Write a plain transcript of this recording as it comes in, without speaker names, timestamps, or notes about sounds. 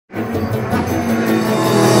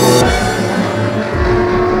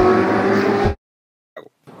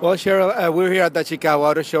Well, Cheryl, we're here at the Chicago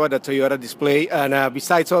Auto Show at the Toyota display, and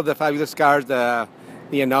besides all the fabulous cars, the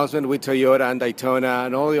announcement with Toyota and Daytona,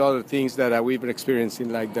 and all the other things that we've been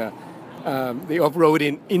experiencing, like the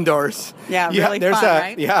off-roading indoors. Yeah, really fun,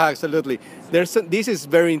 right? Yeah, absolutely. This is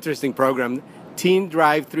very interesting program. Teen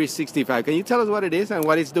Drive 365. Can you tell us what it is and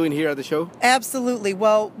what it's doing here at the show? Absolutely.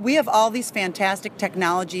 Well, we have all these fantastic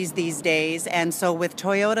technologies these days, and so with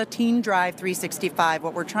Toyota Teen Drive 365,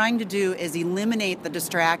 what we're trying to do is eliminate the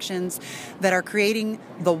distractions that are creating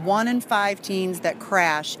the 1 in 5 teens that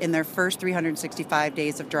crash in their first 365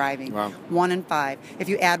 days of driving. Wow. 1 in 5. If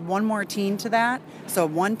you add one more teen to that, so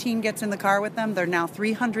one teen gets in the car with them, they're now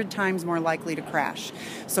 300 times more likely to crash.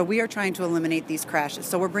 So we are trying to eliminate these crashes.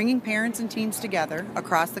 So we're bringing parents and teens together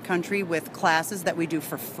across the country with classes that we do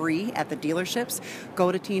for free at the dealerships.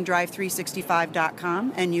 Go to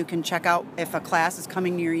teendrive365.com and you can check out if a class is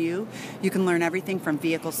coming near you. You can learn everything from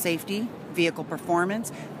vehicle safety, vehicle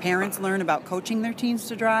performance. Parents learn about coaching their teens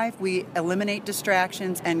to drive. We eliminate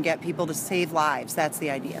distractions and get people to save lives. That's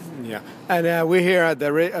the idea. Yeah, and we're here at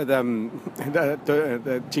the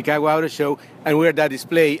Chicago Auto Show, and we're at that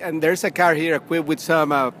display, and there's a car here equipped with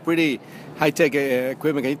some pretty high-tech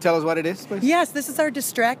equipment. Can you tell us what it is, please? Yes, this is our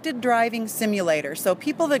distracted driving simulator. So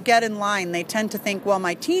people that get in line, they tend to think, well,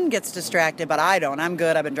 my teen gets distracted, but I don't. I'm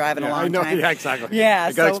good. I've been driving a long time. Yeah, exactly. Yeah,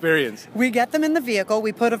 I got experience. We get them in the vehicle.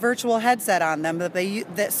 We put a virtual headset on them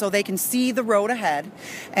so they can see the road ahead.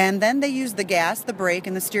 And then they use the gas, the brake,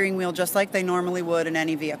 and the steering wheel just like they normally would in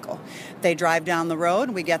any vehicle. They drive down the road.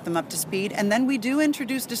 We get them up to speed. And then we do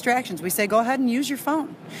introduce distractions. We say, go ahead and use your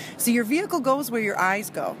phone. So your vehicle goes where your eyes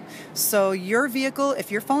go. So your vehicle, if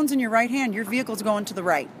your phone's in your right hand, your vehicle's going to the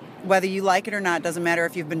right. Whether you like it or not, doesn't matter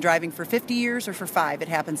if you've been driving for 50 years or for 5. It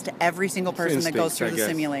happens to every single person that goes through the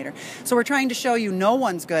simulator. So we're trying to show you no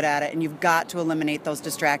one's good at it, and you've got to eliminate those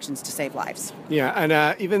distractions to save lives. Yeah,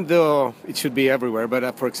 and even though it should be everywhere,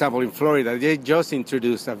 but for example, in Florida, they just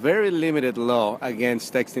introduced a very limited law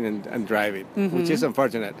against texting and driving, which is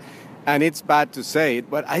unfortunate. And it's bad to say it,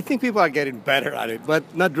 but I think people are getting better at it,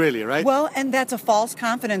 but not really, right? Well, and that's a false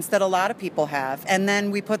confidence that a lot of people have. And then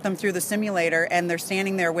we put them through the simulator, and they're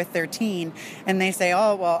standing there with their teen, and they say,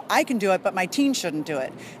 oh, well, I can do it, but my teen shouldn't do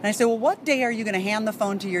it. And I say, well, what day are you going to hand the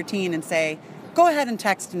phone to your teen and say, go ahead and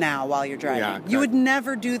text now while you're driving? Yeah, exactly. You would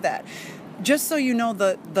never do that. Just so you know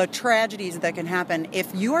the tragedies that can happen,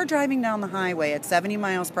 if you are driving down the highway at 70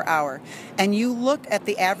 miles per hour and you look at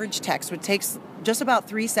the average text, which takes just about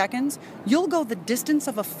 3 seconds, you'll go the distance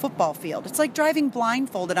of a football field. It's like driving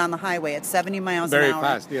blindfolded on the highway at 70 miles an hour. Very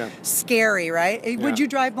fast, yeah. Scary, right? Yeah. Would you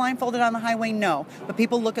drive blindfolded on the highway? No. But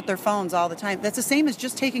people look at their phones all the time. That's the same as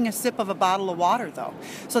just taking a sip of a bottle of water, though.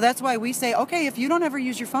 So that's why we say, okay, if you don't ever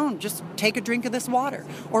use your phone, just take a drink of this water.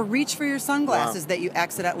 Or reach for your sunglasses that you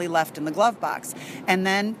accidentally left in the glove box. And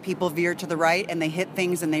then people veer to the right and they hit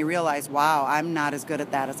things and they realize, wow, I'm not as good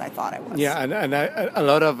at that as I thought I was. Yeah, and a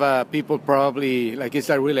lot of people probably, like, it's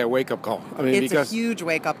really a wake-up call. I mean, it's a huge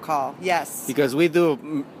wake-up call, yes. Because we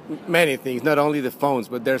do many things, not only the phones,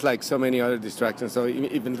 but there's like so many other distractions. So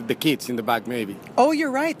even the kids in the back, maybe. Oh,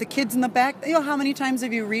 you're right. The kids in the back. You know, how many times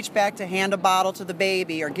have you reached back to hand a bottle to the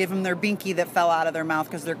baby or give them their binky that fell out of their mouth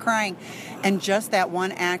because they're crying? And just that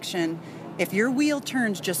one action, if your wheel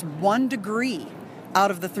turns just 1 degree out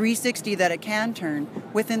of the 360 that it can turn,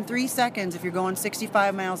 within 3 seconds, if you're going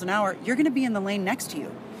 65 miles an hour, you're going to be in the lane next to you.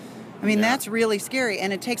 I mean, that's really scary,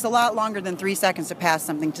 and it takes a lot longer than 3 seconds to pass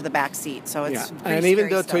something to the back seat. So it's and even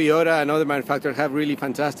though Toyota and other manufacturers have really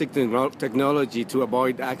fantastic technology to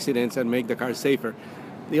avoid accidents and make the car safer,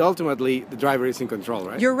 ultimately the driver is in control,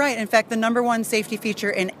 right? You're right. In fact, the number one safety feature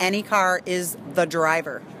in any car is the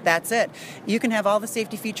driver. That's it. You can have all the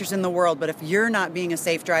safety features in the world, but if you're not being a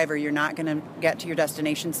safe driver, you're not going to get to your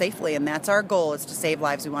destination safely. And that's our goal, is to save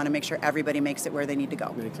lives. We want to make sure everybody makes it where they need to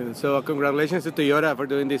go. Excellent. So congratulations to Toyota for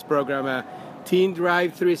doing this program.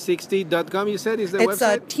 teendrive360.com, you said, is the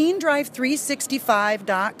website? It's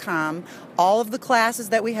teendrive365.com. All of the classes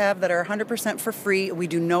that we have that are 100% for free. We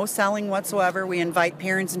do no selling whatsoever. We invite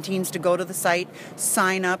parents and teens to go to the site,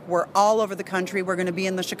 sign up. We're all over the country. We're going to be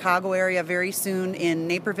in the Chicago area very soon in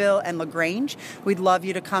Naperville and LaGrange. We'd love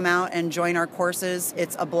you to come out and join our courses.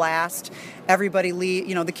 It's a blast. Everybody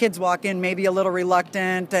the kids walk in maybe a little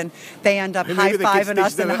reluctant, and they end up high-fiving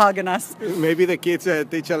us and hugging us. Maybe the kids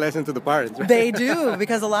teach a lesson to the parents, right? They do,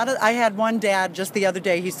 because I had one dad just the other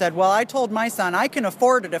day, he said, well, I told my son I can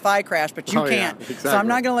afford it if I crash, but you can't. Yeah, exactly. So I'm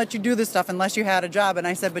not going to let you do this stuff unless you had a job. And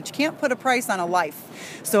I said, but you can't put a price on a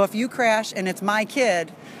life. So if you crash and it's my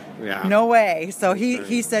kid, Yeah. No way. So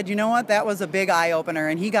he said, you know what, that was a big eye-opener,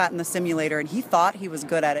 and he got in the simulator, and he thought he was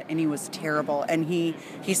good at it, and he was terrible. And he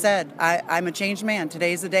said, I'm a changed man.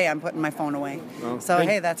 Today's the day I'm putting my phone away. Well, so,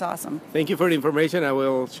 hey, that's awesome. Thank you for the information. I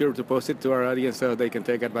will sure to post it to our audience so they can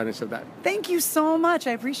take advantage of that. Thank you so much.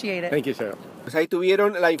 I appreciate it. Thank you, Cheryl. Pues ahí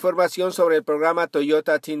tuvieron la información sobre el programa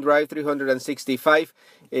Toyota Teen Drive 365.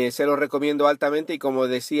 Se lo recomiendo altamente y como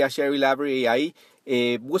decía Cheryl Avery ahí,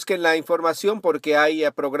 busquen la información porque hay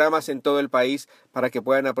programas en todo el país para que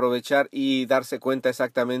puedan aprovechar y darse cuenta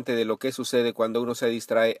exactamente de lo que sucede cuando uno se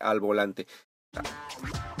distrae al volante.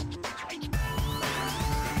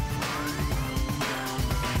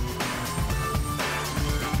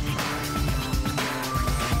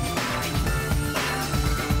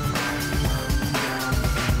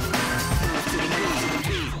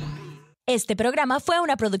 Este programa fue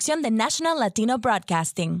una producción de National Latino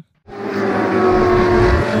Broadcasting.